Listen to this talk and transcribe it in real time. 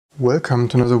Welcome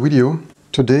to another video.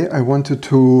 Today I wanted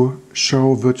to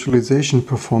show virtualization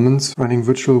performance running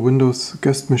virtual Windows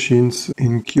guest machines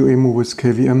in Qemu with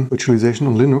KVM virtualization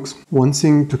on Linux. One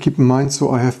thing to keep in mind,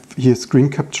 so I have here screen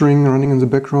capturing running in the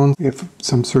background. We have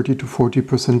some 30 to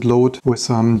 40% load with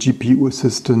some GPU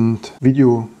assistant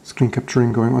video screen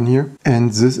capturing going on here. And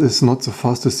this is not the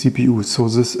fastest CPU, so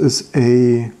this is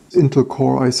a Intel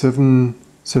Core i7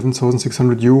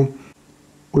 7600U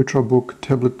Ultrabook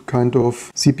tablet kind of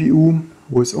CPU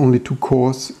with only 2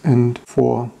 cores and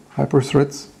 4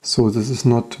 hyperthreads. So this is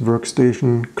not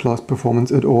workstation class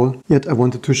performance at all. Yet I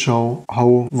wanted to show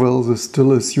how well this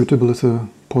still is suitable as a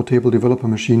portable developer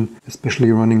machine,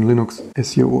 especially running Linux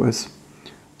as your OS.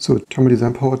 So thermal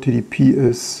design power TDP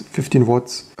is 15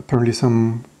 watts, apparently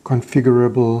some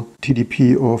configurable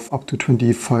TDP of up to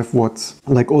 25 watts.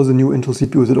 Like all the new Intel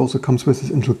CPUs, it also comes with this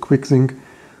Intel QuickSync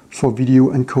for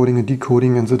video encoding and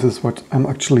decoding, and that is what I'm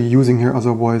actually using here.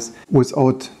 Otherwise,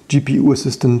 without GPU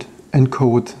assistant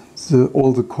encode,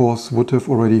 all the cores would have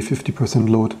already 50%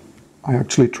 load. I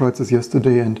actually tried this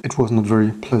yesterday and it was not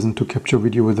very pleasant to capture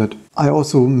video with that. I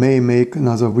also may make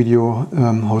another video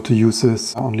how to use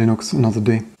this on Linux another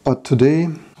day. But today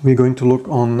we're going to look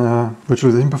on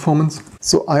virtualization performance.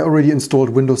 So I already installed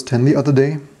Windows 10 the other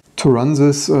day. To run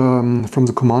this from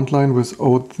the command line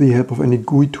without the help of any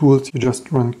GUI tools, you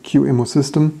just run Qemu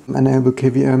system, enable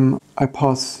KVM. I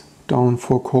pass down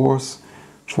 4 cores,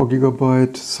 4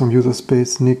 GB, some user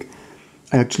space, NIC.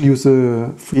 I actually use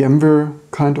a VMware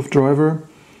kind of driver,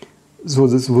 so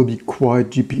this will be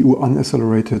quite GPU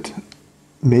unaccelerated.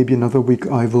 Maybe another week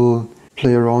I will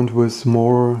play around with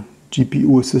more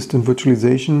GPU assistant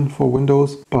virtualization for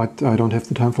Windows, but I don't have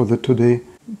the time for that today.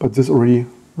 But this already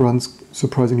runs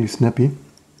surprisingly snappy.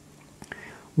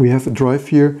 We have a drive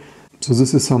here, so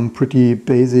this is some pretty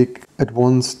basic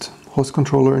advanced host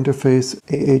controller interface,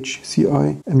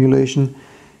 AHCI emulation.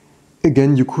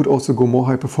 Again, you could also go more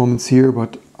high performance here,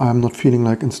 but I'm not feeling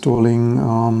like installing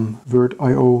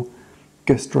virt.io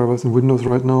guest drivers in Windows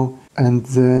right now. And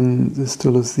then this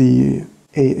still is the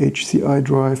AHCI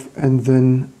drive, and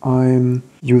then I'm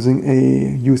using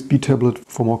a USB tablet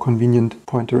for more convenient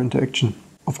pointer interaction.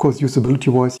 Of course,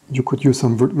 usability-wise, you could use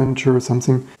some virt manager or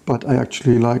something, but I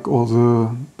actually like all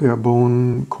the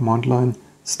bare-bone command line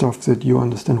stuff that you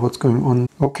understand what's going on.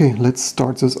 Okay, let's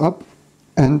start this up.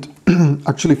 And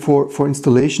actually for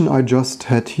installation, I just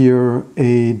had here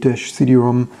a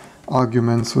 -cd-rom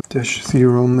argument, so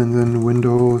 -cd-rom and then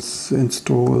Windows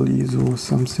install ISO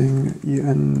something,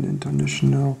 EN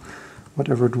international,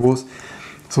 whatever it was.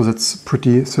 So that's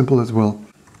pretty simple as well.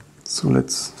 So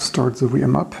let's start the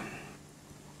VM up.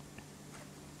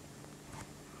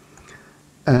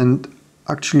 And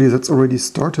actually that's already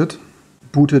started,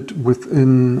 booted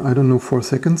within, I don't know, 4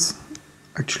 seconds.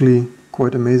 Actually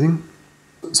quite amazing.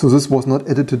 So this was not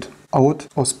edited out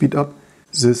or speed up.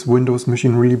 This Windows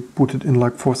machine really booted in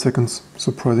like 4 seconds,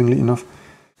 surprisingly enough.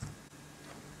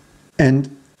 And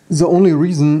the only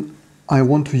reason I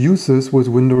want to use this with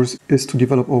Windows is to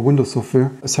develop our Windows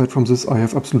software. Aside from this, I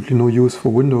have absolutely no use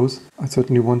for Windows. I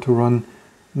certainly want to run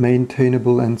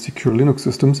maintainable and secure Linux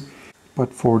systems.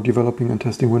 But for developing and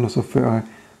testing Windows software, I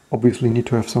obviously need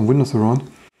to have some Windows around.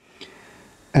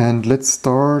 And let's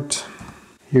start.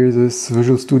 Here's this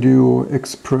Visual Studio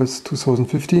Express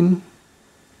 2015.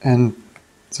 And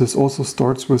this also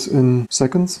starts within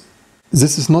seconds.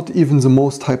 This is not even the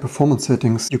most high performance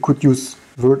settings. You could use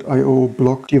virt.io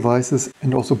block devices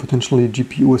and also potentially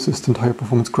GPU assistant high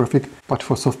performance graphic. But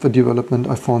for software development,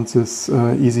 I found this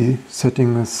easy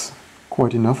setting is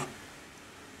quite enough.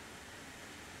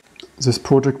 This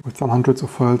project with some hundreds of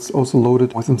files also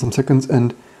loaded within some seconds,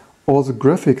 and all the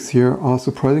graphics here are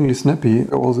surprisingly snappy.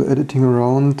 All the editing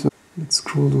around, let's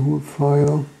scroll the whole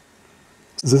file.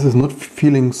 This is not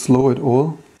feeling slow at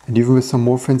all, and even with some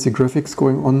more fancy graphics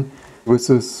going on, with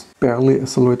this barely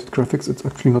accelerated graphics, it's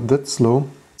actually not that slow.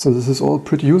 So this is all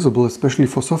pretty usable, especially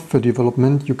for software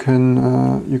development. You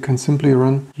can simply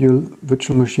run your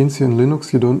virtual machines here in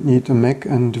Linux. You don't need a Mac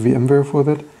and VMware for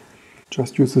that.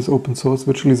 Just use this open source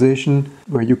virtualization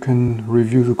where you can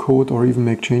review the code or even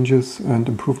make changes and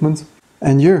improvements.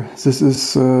 And yeah, this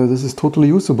is totally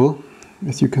usable,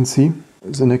 as you can see.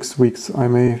 The next weeks I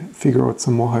may figure out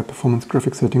some more high performance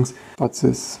graphic settings, but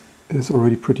this is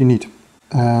already pretty neat.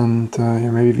 And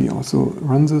yeah, maybe we also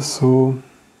run this, so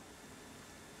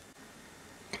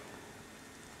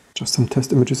just some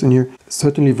test images in here.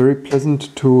 Certainly very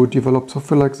pleasant to develop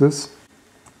software like this.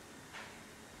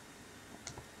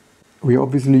 We are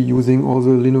obviously using all the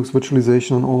Linux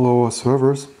virtualization on all our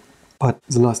servers, but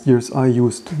the last years I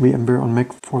used VMware on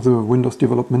Mac for the Windows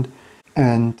development.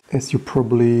 And as you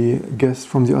probably guessed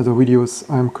from the other videos,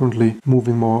 I'm currently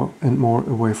moving more and more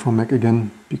away from Mac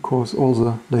again, because all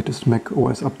the latest Mac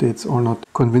OS updates are not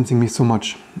convincing me so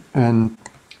much. And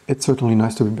it's certainly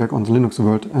nice to be back on the Linux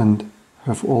world and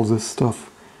have all this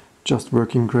stuff just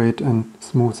working great and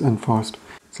smooth and fast.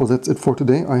 So that's it for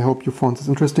today. I hope you found this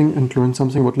interesting and learned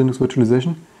something about Linux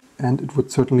virtualization. And it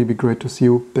would certainly be great to see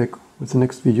you back with the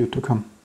next video to come.